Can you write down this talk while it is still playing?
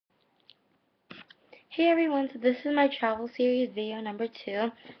Hey everyone, so this is my travel series video number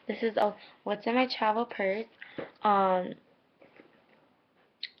 2. This is what's in my travel purse. Um,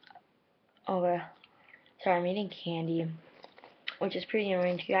 well, sorry, I'm eating candy, which is pretty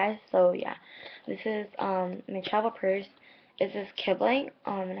annoying to you guys. So yeah, this is my travel purse. It's this Kibling.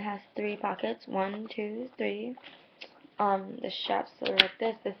 And it has 3 pockets. 1, 2, 3. The straps are like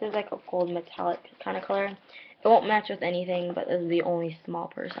this. This is like a gold metallic kind of color. It won't match with anything, but this is the only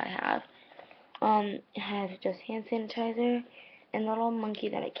small purse I have. It has just hand sanitizer and the little monkey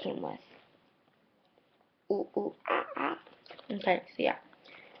that it came with. Ooh, ooh, ah, ah. Okay, so yeah.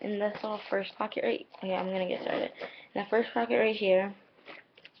 In this little first pocket okay, I'm gonna get started. In the first pocket right here,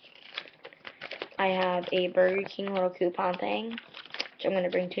 I have a Burger King little coupon thing, which I'm gonna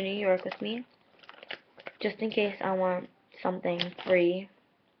bring to New York with me, just in case I want something free,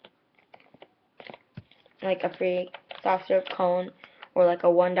 like a free soft serve cone, or like a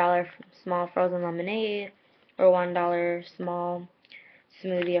 $1 small frozen lemonade, or $1 small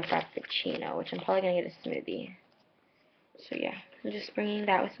smoothie or frappuccino, which I'm probably gonna get a smoothie. So yeah, I'm just bringing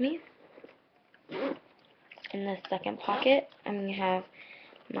that with me. In the second pocket, I'm going to have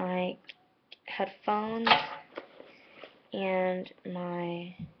my headphones and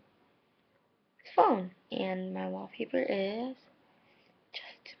my phone. And my wallpaper is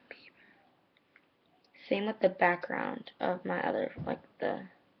Justin Bieber. Same with the background of my other, like the...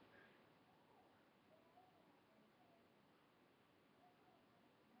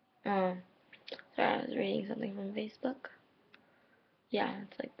 sorry, I was reading something from Facebook. Yeah,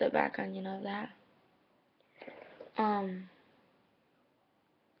 it's like the background, you know that.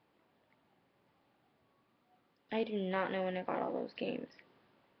 I do not know when I got all those games.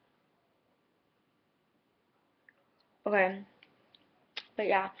 Okay, but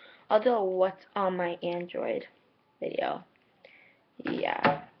yeah, I'll do a what's on my Android video.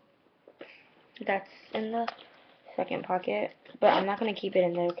 Yeah, that's in the second pocket, but I'm not going to keep it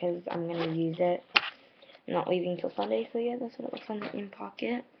in there because I'm going to use it. I'm not leaving till Sunday, so yeah, that's what it looks like in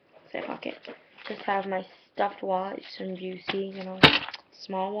pocket. Side pocket. Just have my stuffed wallet, some juicy,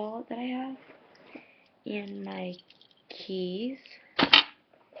 small wallet that I have, and my keys,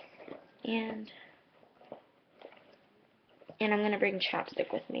 and I'm going to bring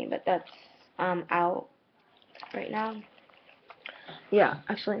chapstick with me, but that's out right now. Yeah,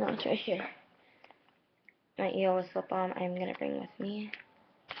 actually no, it's right here. My EOS lip balm I'm going to bring with me.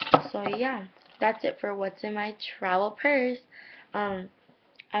 So yeah, that's it for what's in my travel purse. I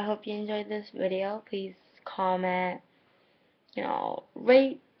hope you enjoyed this video. Please comment,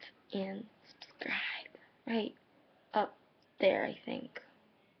 rate and subscribe. Right up there, I think.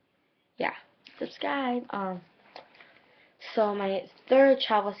 Yeah, subscribe. So my third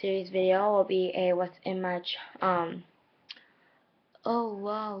travel series video will be a what's in my oh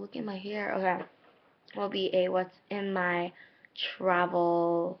wow, look at my hair. Okay, will be a what's in my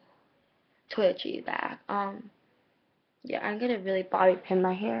travel toiletries bag. Yeah, I'm gonna really bobby pin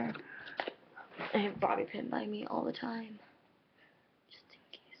my hair. I have bobby pin by me all the time, just in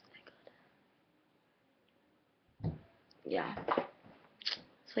case I got. Yeah.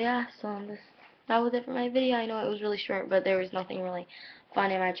 So yeah, that was it for my video. I know it was really short, but there was nothing really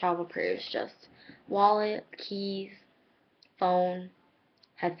fun in my travel purse. Just wallet, keys, phone,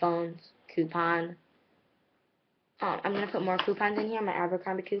 headphones, coupon. I'm gonna put more coupons in here, my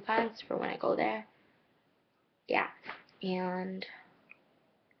Abercrombie coupons for when I go there. Yeah, and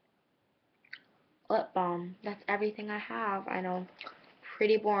lip balm. That's everything I have. I know,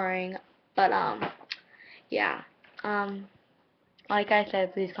 pretty boring, but yeah. Like I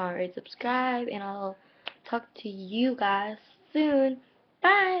said, please comment, rate, subscribe, and I'll talk to you guys soon.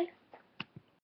 Bye!